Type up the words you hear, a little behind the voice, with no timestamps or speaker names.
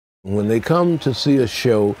When they come to see a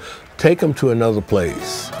show, take them to another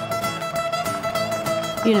place.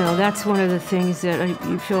 You know, that's one of the things that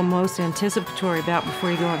you feel most anticipatory about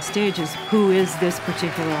before you go on stage is who is this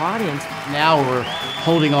particular audience? Now we're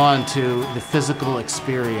holding on to the physical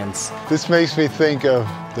experience. This makes me think of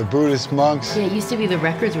the Buddhist monks. Yeah, it used to be the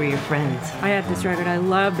records were your friends. I had this record. I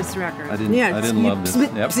love this record. I didn't love this.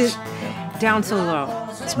 Yep. Down so low.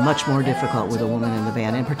 It's much more difficult with a woman in the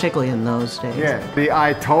band, and particularly in those days. Yeah, the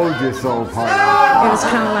I told you so part. It was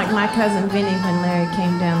kind of like my cousin Vinny when Larry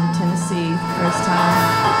came down to Tennessee the first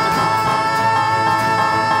time.